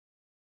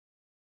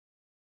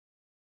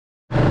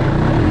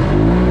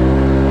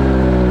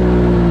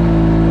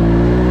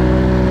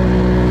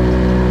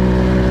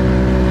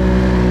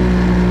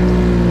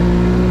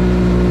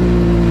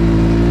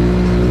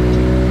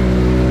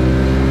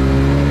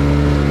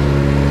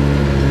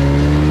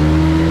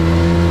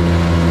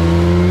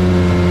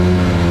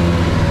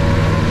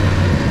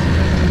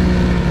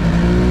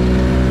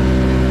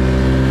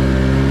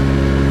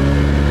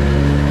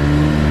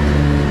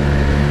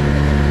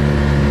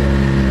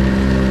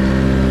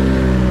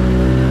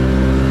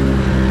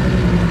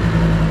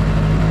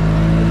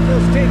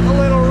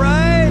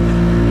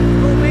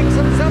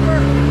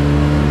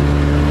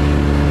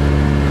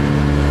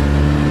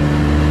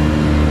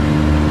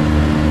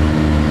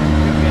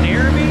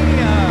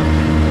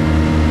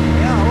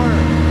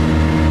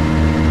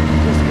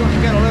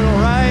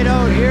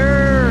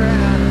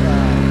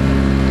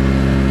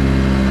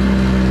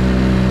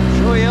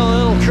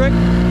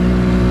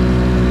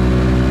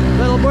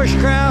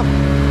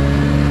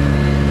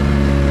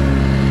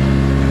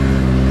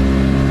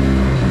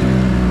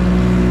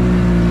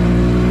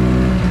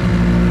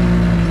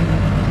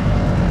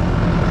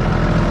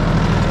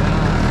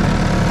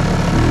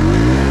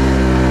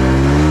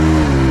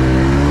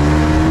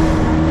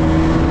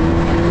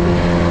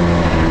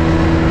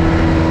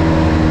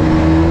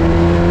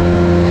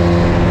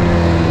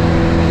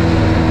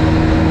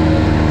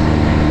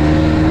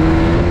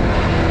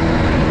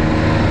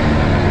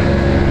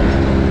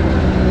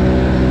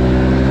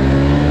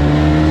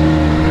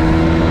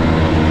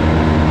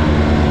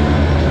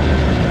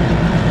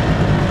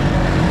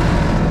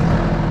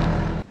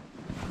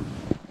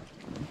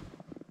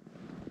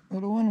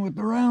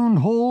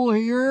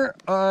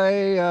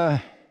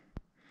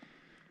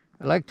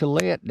I like to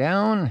lay it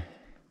down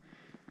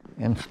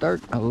and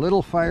start a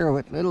little fire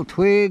with little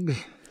twigs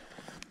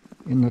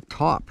in the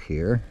top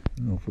here. I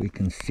don't know if we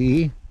can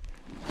see.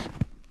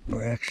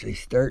 We're actually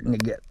starting to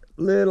get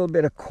a little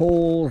bit of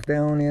coals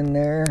down in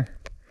there.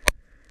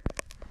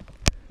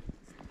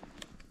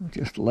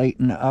 Just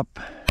lighten up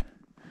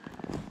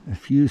a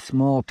few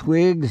small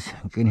twigs.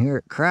 You can hear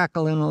it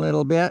crackling a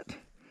little bit.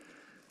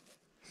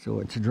 So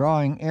it's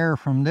drawing air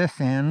from this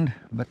end,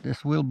 but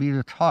this will be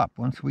the top.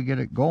 Once we get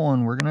it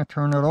going, we're going to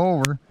turn it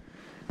over.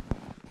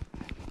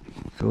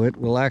 So it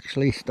will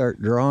actually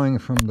start drawing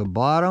from the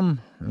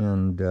bottom,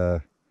 and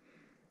then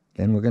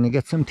we're going to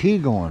get some tea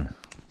going.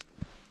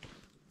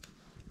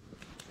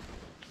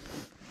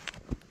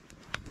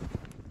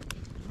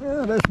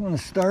 Well, this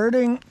one's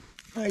starting.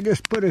 I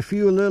just put a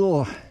few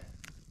little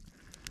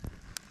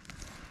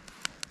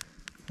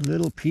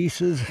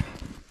pieces.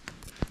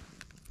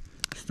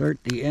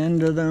 Start the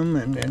end of them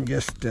and then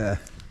just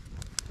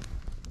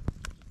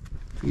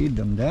feed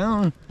them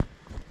down.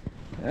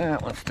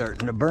 That one's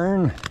starting to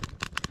burn.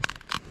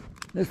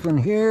 This one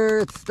here,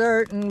 it's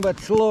starting but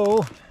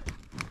slow.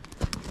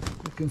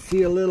 You can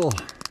see a little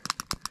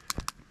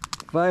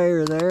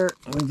fire there.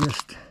 We're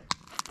just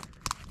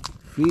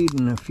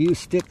feeding a few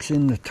sticks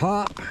in the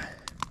top.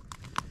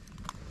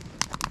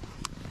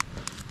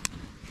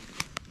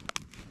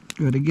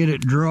 Got to get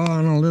it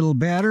drawing a little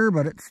better,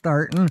 but it's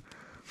starting.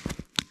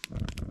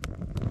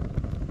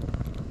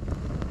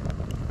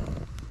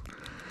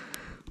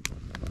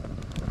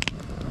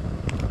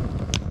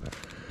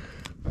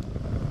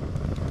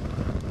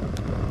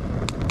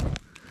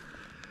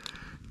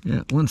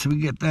 Yeah, once we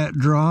get that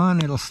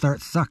drawn, it'll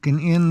start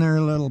sucking in there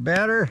a little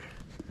better.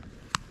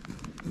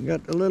 We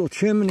got the little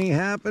chimney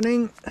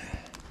happening.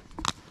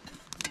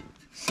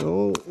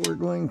 So we're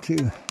going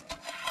to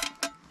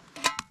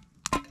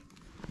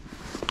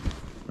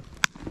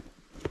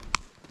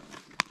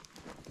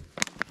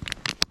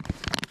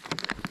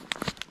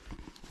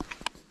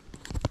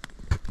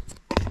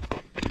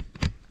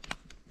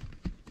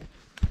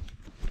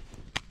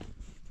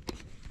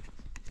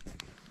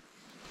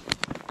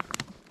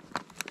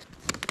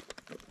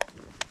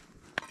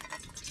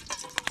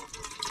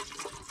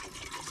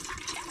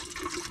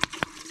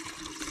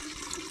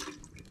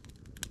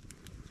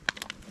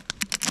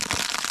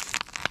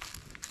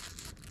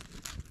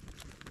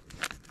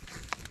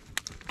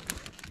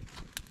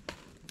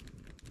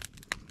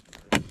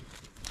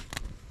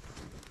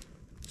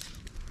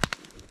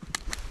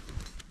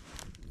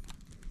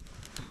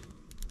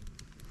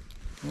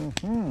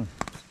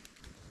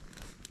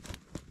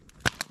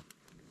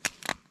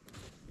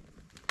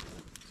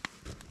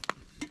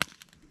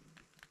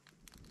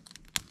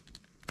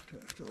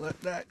Have to let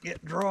that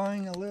get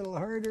drawing a little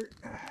harder.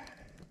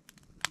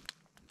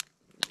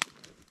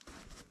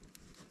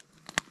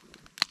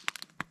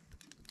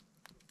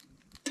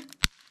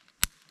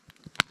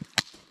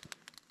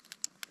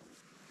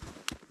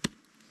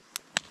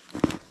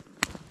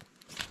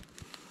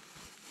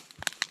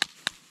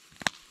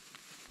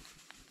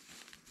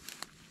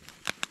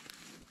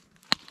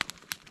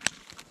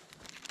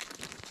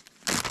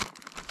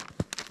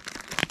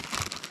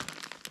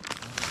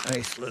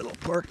 Nice little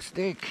pork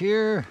steak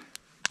here.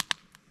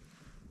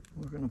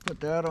 We're going to put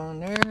that on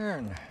there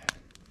and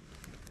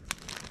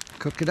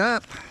cook it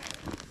up.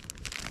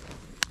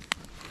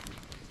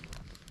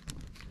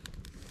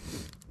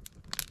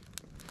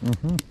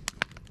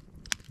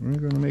 We're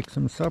going to make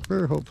some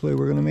supper. Hopefully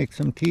we're going to make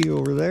some tea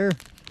over there.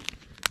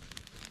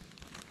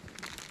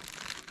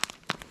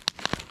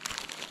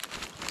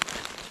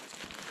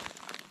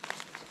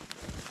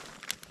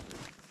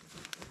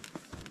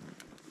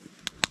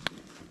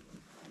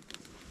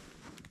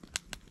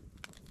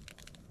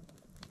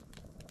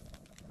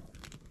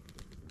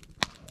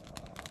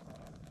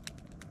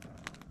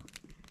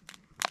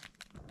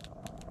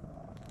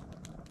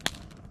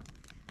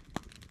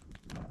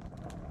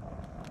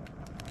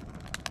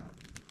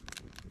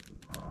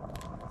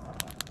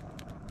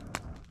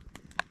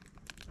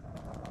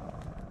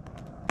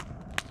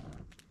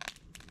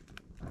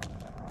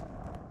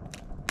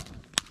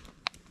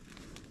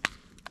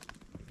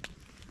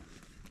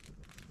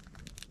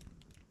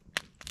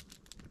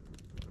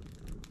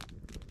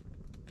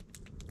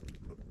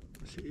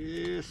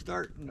 See,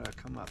 starting to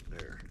come up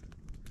there.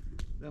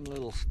 Them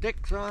little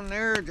sticks on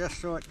there just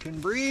so it can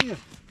breathe.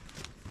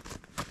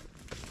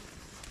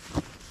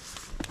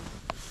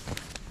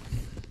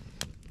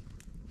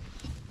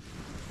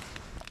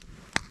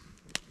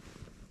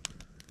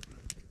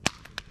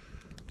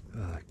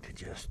 I like to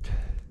just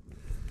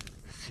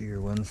sear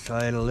one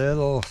side a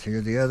little, sear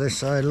the other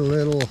side a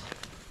little.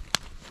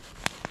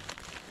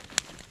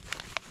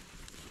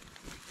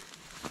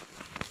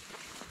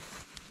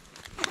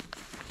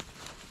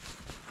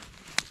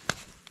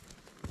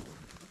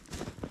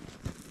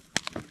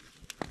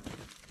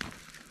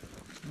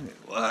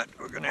 What?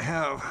 We're going to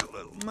have a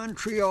little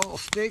Montreal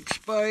steak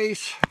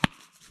spice.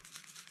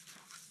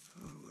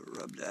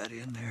 We'll rub that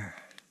in there.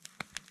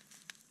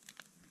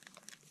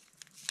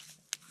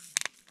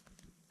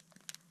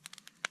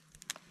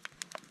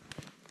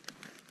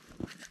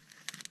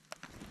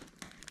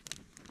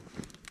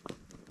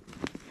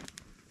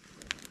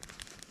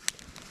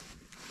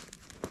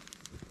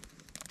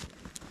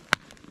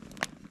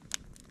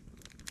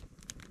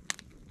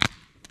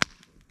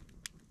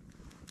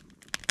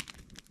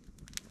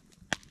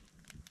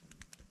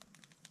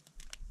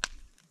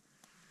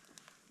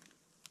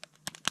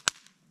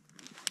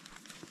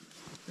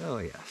 Oh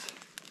yes.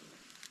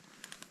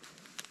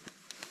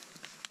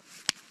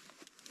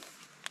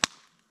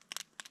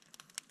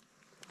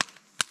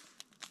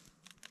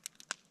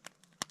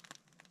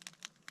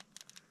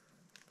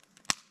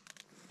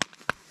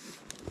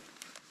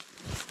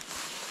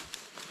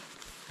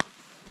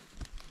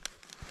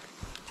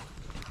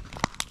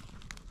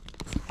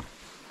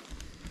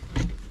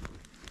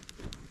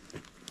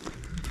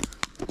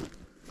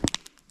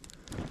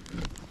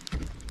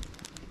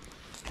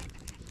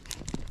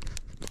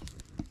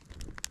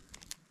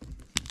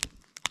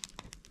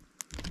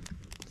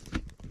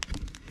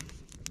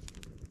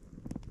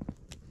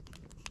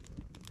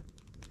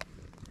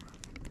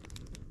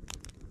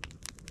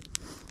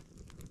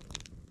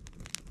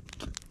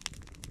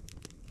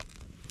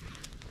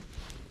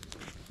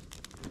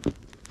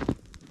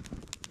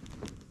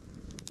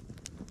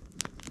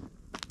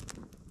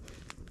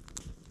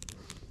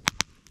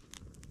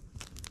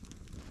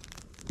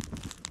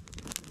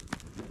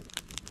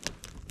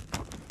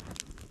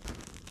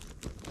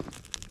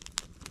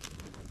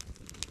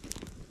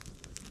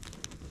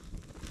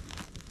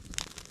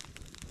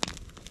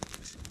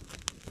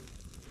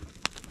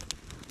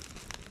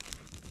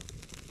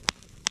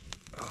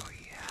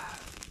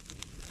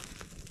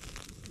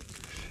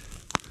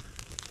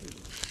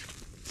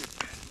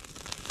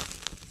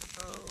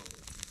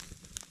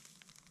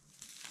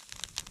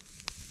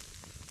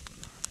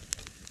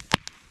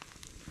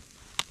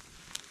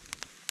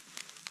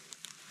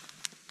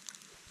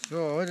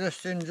 So we're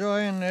just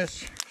enjoying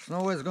this.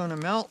 Snow is going to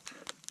melt.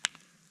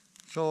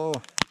 So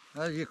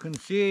as you can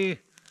see,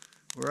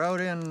 we're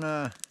out in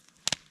my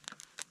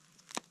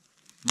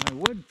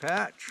wood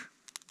patch.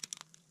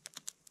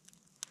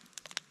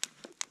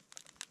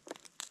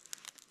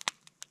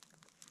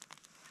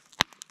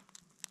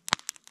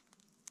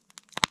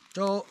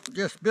 So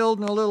just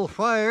building a little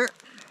fire.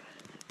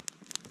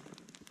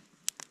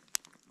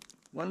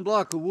 One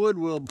block of wood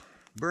will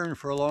burn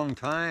for a long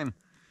time.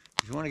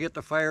 You want to get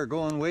the fire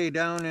going way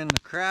down in the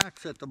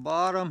cracks at the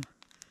bottom.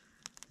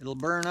 It'll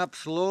burn up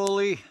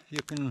slowly. You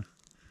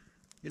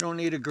don't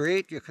need a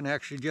grate. You can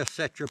actually just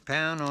set your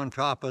pan on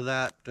top of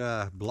that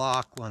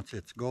block once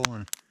it's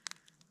going.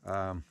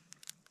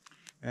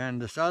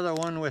 And this other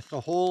one with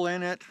the hole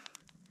in it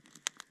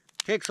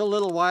takes a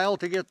little while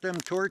to get them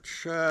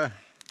torches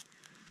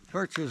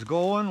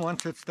going.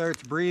 Once it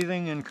starts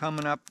breathing and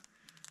coming up,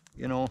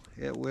 you know,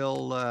 it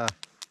will.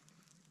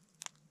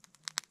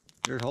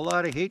 There's a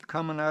lot of heat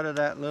coming out of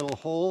that little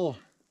hole.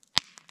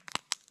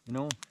 You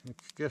know,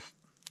 it's just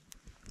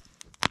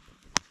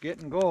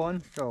getting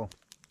going, so.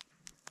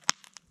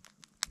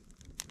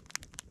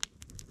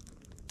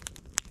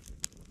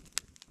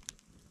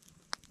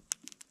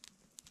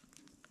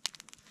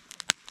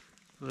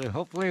 So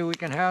hopefully we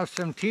can have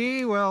some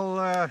tea while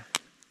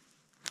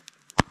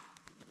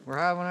we're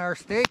having our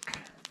steak.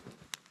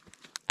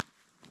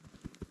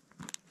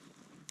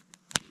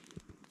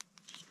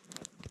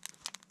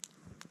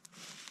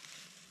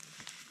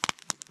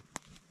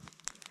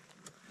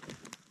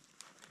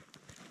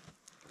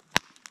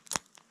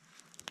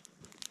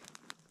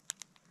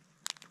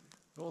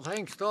 Well,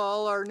 thanks to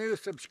all our new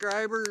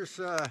subscribers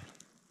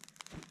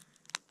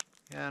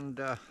and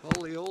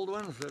all the old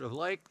ones that have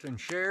liked and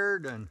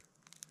shared and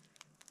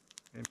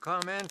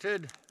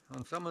commented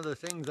on some of the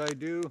things I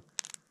do.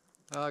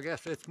 I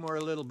guess it's more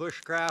a little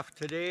bushcraft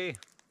today.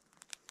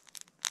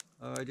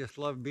 I just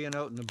love being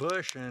out in the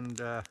bush, and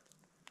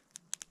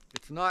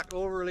it's not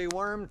overly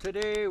warm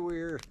today.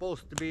 We're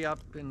supposed to be up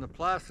in the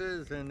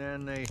pluses, and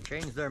then they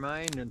changed their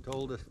mind and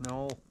told us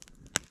no.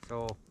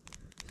 So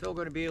still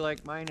going to be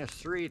like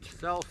 -3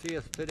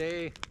 Celsius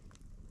today.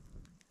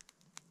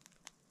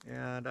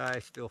 And I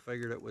still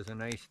figured it was a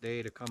nice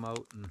day to come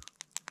out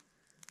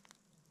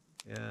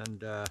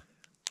and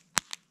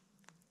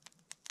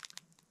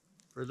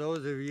for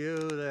those of you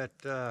that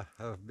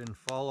have been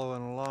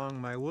following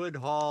along my wood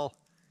haul,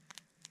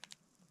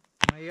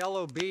 my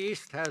yellow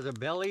beast has a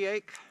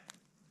bellyache.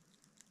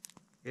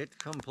 It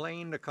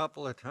complained a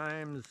couple of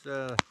times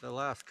the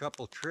last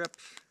couple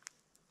trips.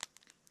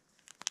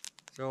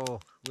 So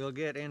we'll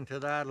get into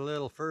that a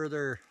little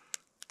further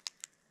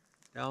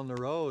down the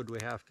road. We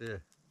have to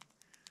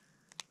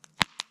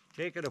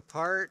take it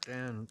apart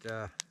and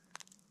do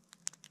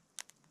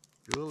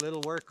a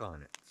little work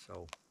on it.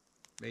 So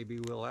maybe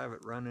we'll have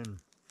it running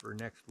for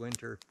next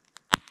winter.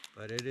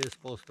 But it is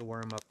supposed to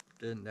warm up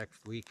next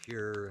week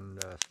here, and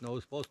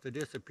snow's supposed to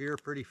disappear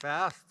pretty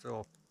fast.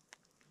 So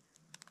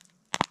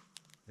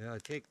yeah, I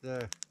take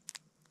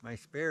my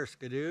spare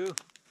Skidoo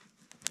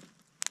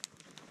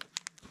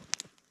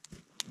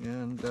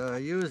and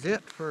use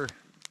it for a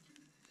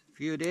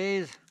few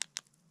days.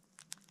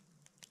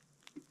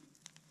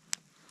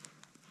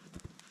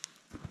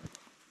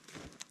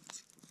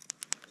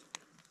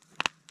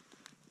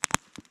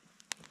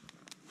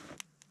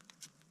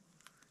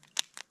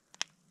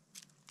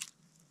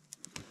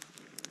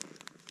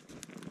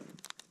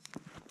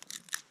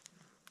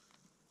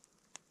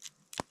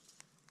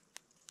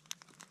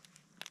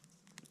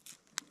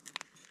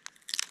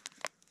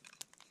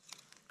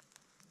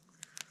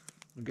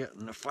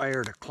 Getting the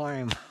fire to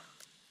climb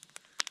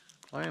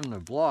climb the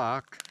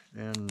block,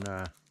 then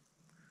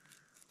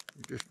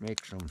you just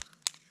make some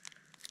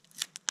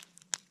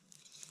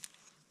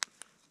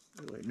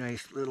really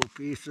nice little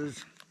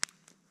pieces.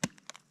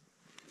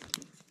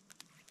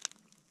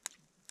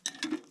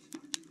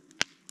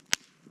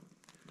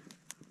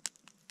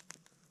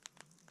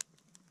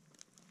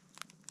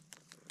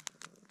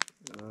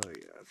 Oh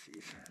yeah,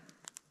 see.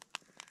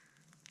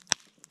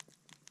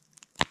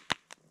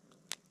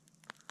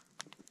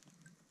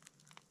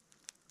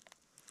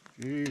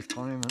 Geez,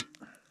 climbing.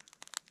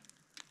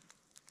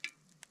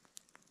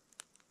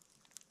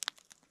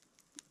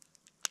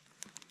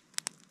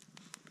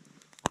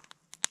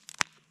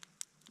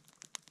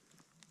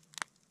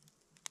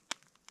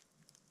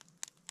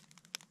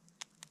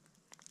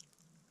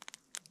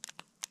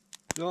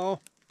 So,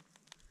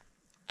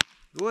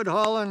 wood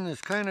hauling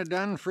is kind of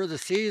done for the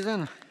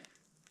season.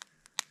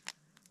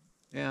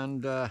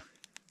 And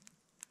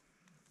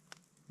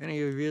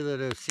any of you that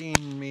have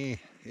seen me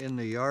in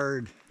the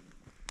yard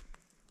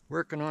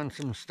working on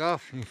some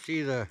stuff, you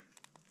see the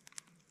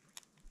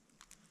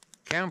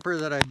camper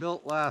that I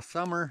built last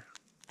summer.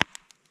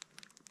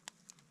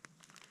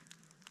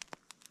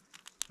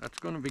 That's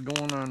going to be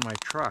going on my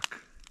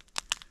truck.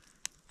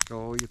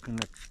 So you can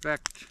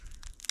expect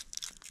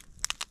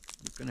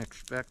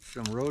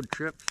some road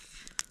trips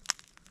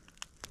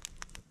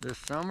this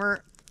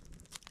summer.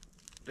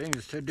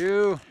 Things to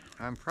do.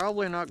 I'm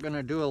probably not going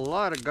to do a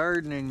lot of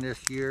gardening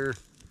this year.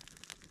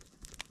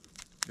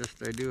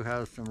 Just I do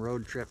have some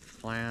road trips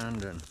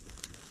planned, and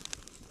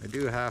I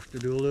do have to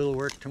do a little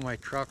work to my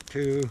truck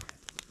too.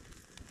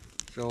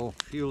 So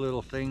a few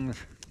little things.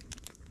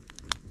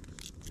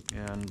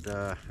 And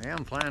I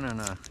am planning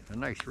a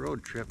nice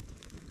road trip.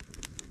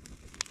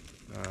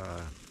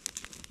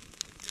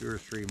 2 or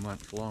 3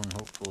 months long,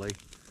 hopefully.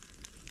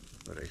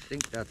 But I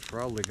think that's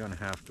probably going to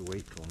have to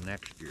wait till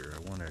next year. I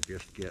want to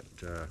just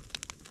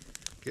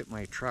get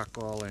my truck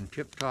all in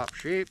tip-top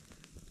shape.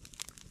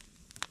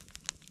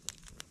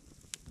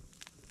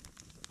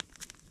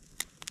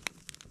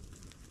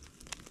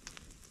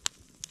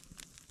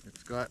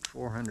 It's got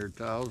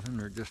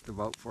 400,000 or just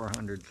about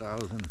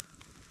 400,000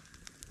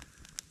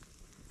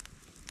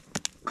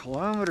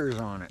 kilometers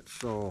on it,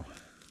 so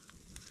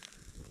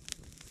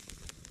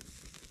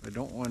I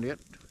don't want it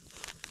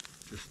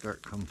to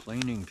start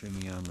complaining to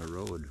me on the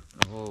road.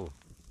 Oh,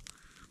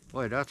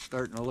 boy, that's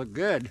starting to look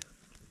good.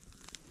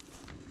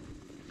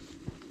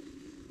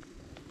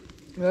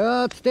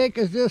 Well, the steak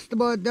is just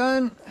about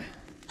done.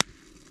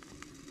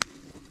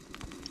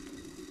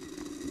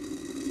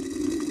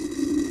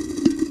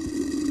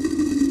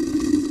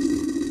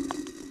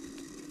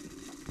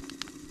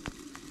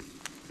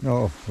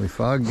 Oh, we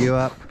fogged you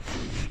up.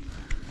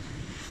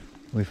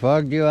 We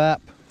fogged you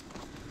up.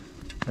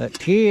 That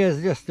tea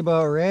is just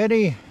about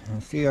ready.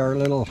 You see our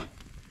little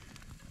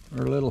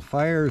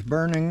fire's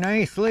burning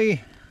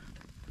nicely.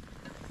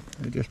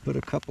 I just put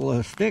a couple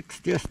of sticks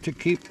just to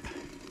keep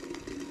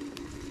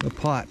the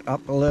pot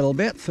up a little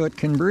bit so it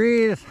can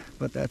breathe,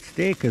 but that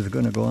steak is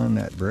going to go on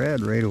that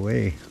bread right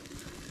away.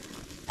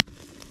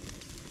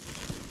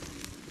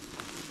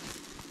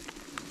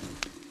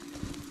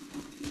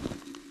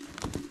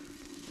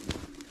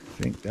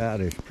 I think that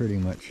is pretty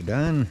much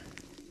done.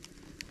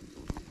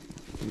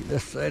 See,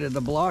 this side of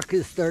the block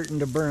is starting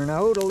to burn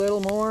out a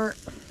little more.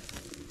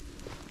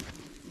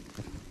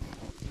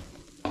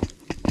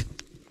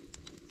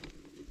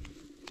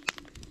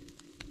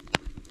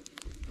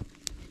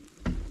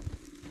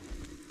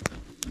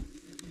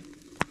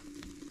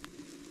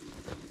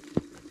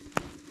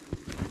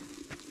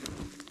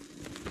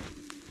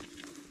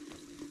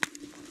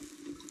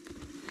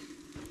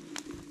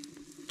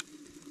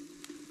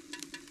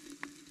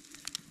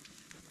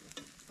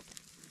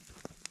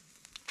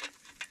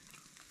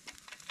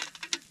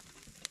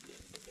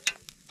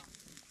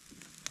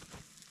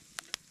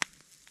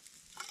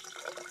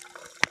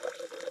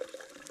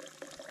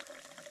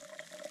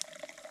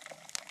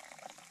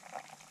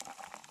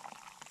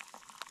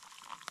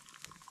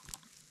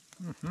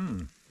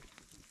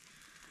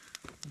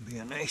 Be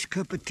a nice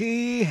cup of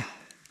tea.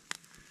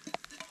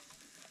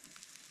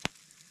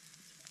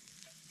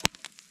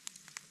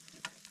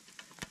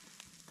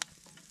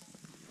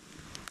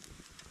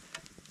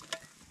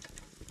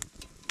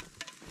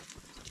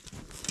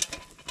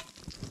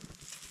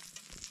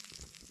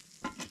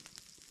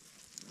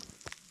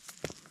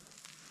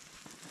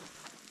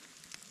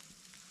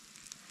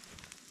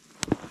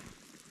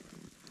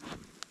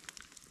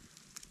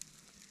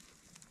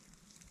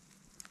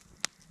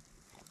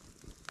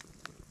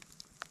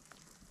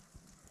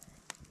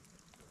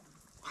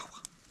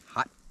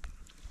 Hot,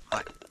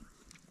 hot,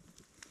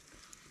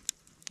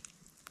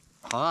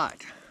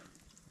 hot.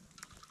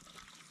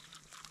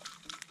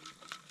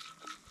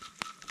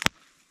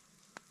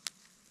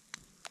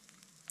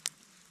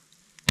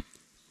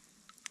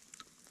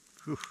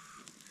 Whew.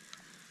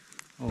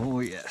 Oh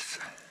yes,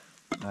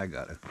 I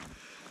gotta.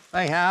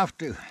 I have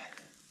to.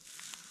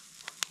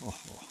 Oh,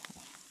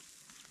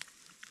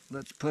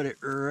 let's put it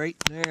right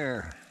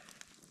there.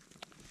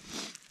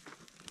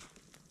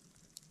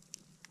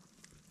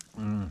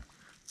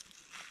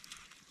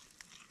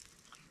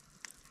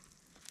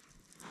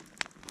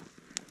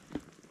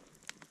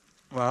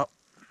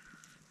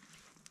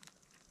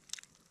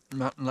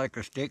 Nothing like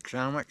a steak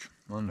sandwich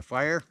on the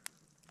fire.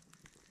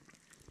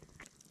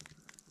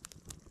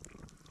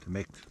 To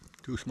make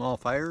 2 small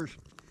fires.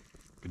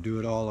 You could do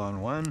it all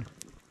on one. You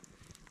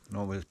can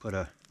always put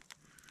a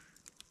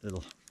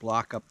little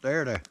block up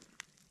there to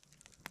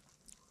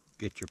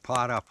get your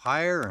pot up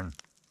higher. And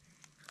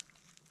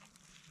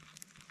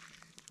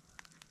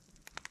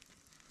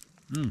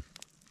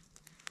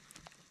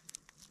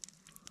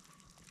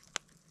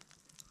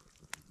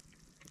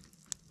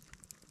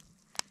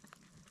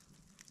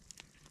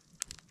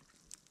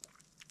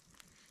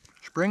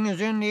spring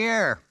is in the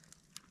air.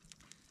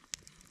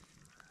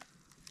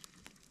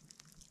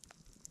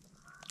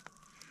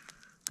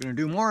 Gonna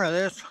do more of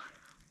this.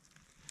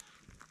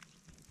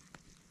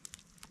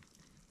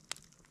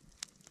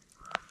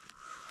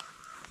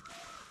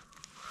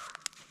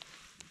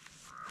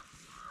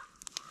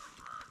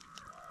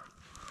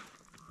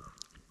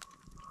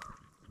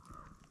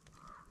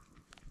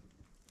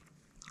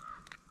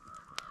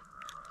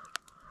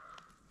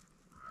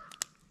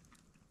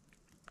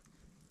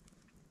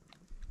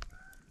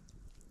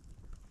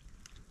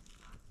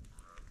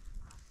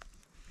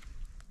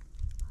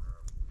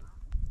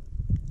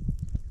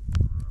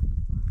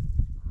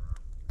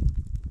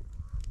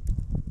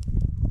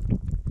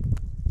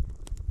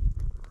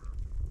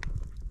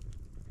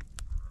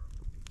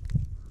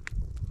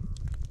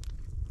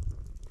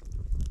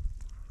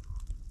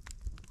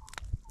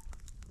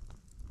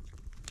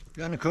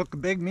 Gonna cook a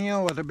big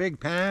meal with a big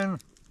pan.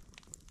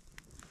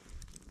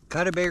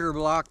 Cut a bigger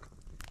block.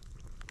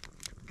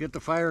 Get the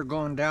fire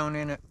going down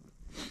in it.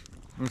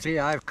 And see,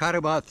 I've cut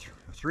about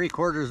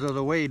 3/4 of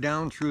the way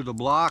down through the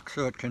block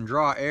so it can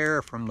draw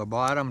air from the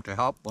bottom to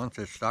help once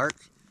it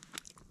starts.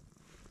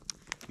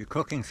 You're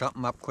cooking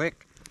something up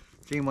quick.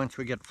 See, once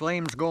we get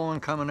flames going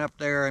coming up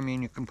there, I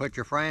mean, you can put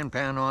your frying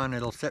pan on.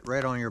 It'll sit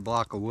right on your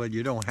block of wood.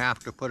 You don't have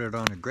to put it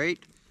on a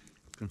grate.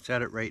 You can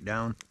set it right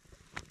down.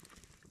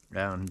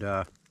 And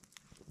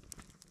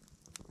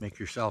make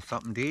yourself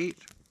something to eat.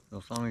 So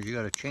as long as you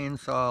got a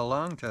chainsaw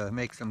along to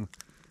make some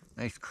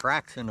nice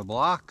cracks in the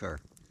block, or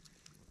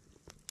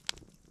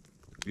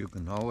you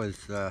can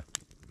always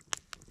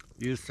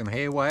use some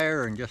hay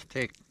wire and just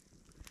take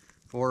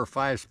 4 or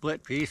 5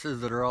 split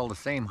pieces that are all the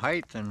same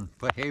height and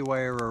put hay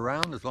wire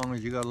around. As long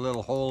as you got a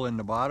little hole in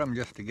the bottom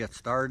just to get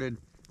started,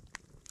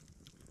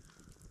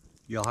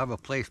 you'll have a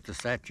place to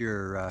set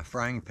your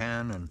frying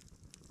pan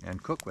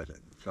and cook with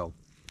it. So,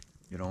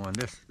 you know, and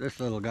this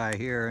little guy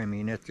here, I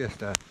mean, it's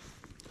just a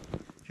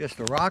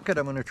rocket.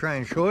 I'm going to try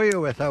and show you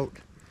without.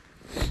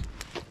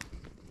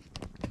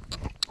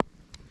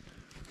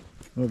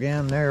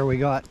 Again, there we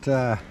got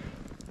the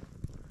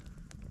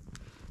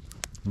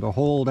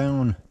hole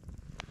down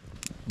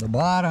the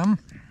bottom,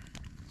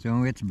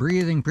 so it's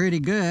breathing pretty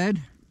good.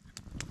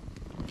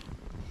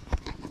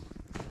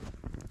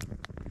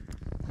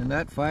 And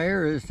that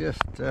fire is just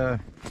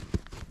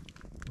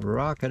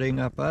rocketing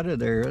up out of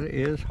there. It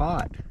is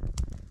hot.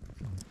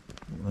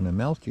 I'm going to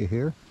melt you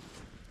here.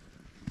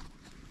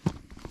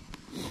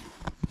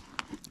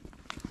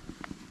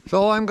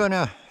 So I'm going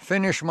to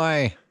finish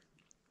my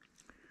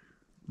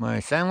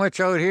sandwich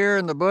out here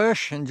in the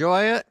bush,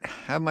 enjoy it,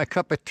 have my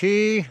cup of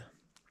tea,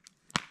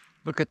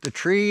 look at the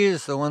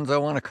trees, the ones I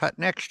want to cut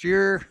next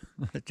year.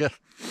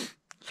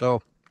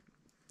 So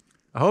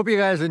I hope you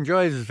guys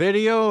enjoy this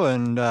video,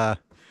 and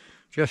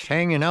just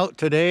hanging out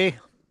today.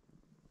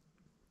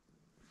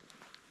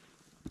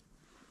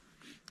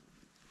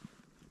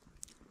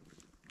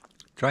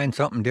 Trying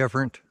something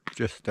different,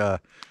 just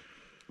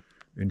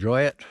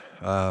enjoy it.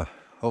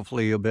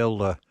 Hopefully you'll be able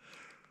to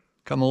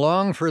come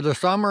along for the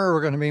summer.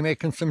 We're going to be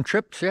making some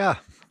trips. Yeah,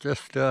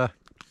 just I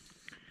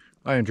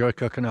enjoy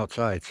cooking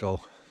outside,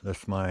 so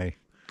that's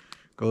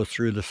goes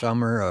through the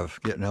summer of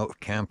getting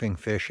out camping,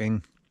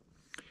 fishing,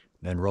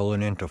 then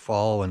rolling into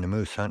fall when the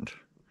moose hunt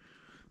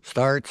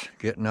starts,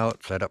 getting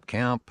out, set up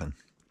camp. And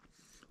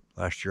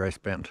last year I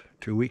spent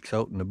 2 weeks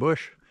out in the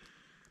bush,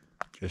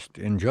 just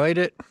enjoyed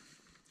it.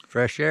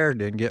 Fresh air,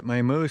 didn't get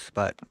my moose,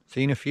 but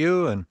seen a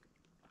few and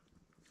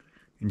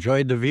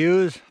enjoyed the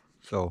views.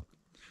 So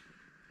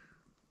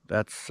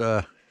that's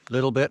a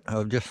little bit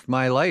of just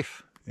my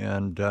life,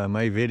 and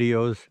my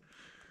videos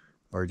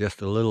are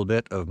just a little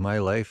bit of my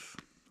life.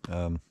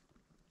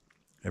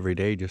 Every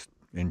day just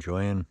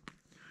enjoying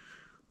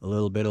a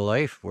little bit of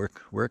life,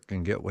 work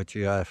and get what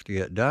you have to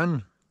get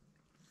done.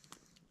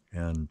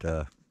 And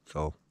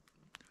so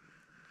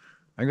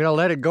I'm gonna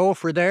let it go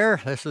for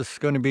there. This is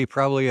going to be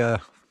probably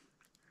a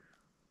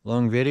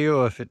long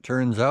video if it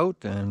turns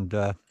out, and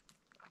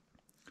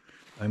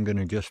I'm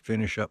gonna just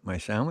finish up my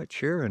sandwich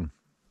here, and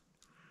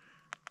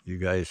you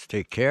guys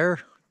take care,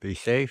 be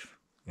safe,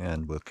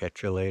 and we'll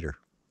catch you later.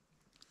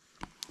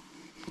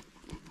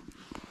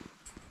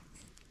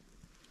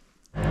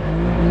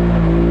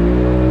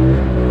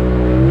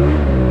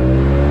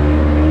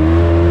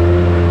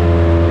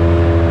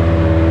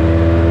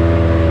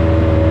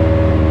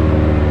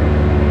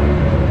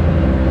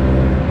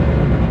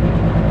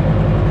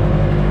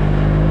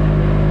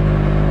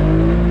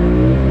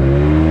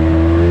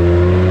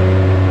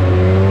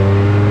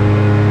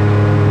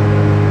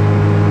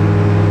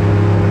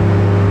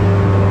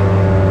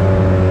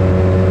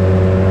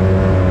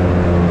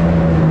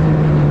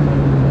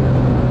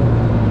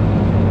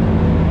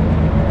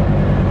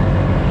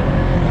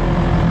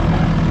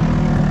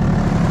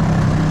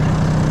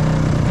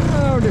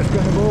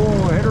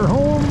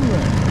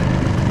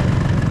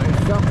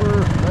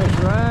 Nice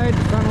ride.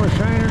 The sun was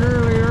shining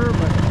earlier,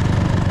 but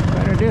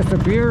kind of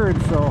disappeared,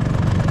 so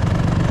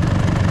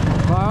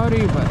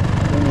cloudy, but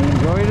gonna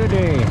enjoy the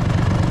day.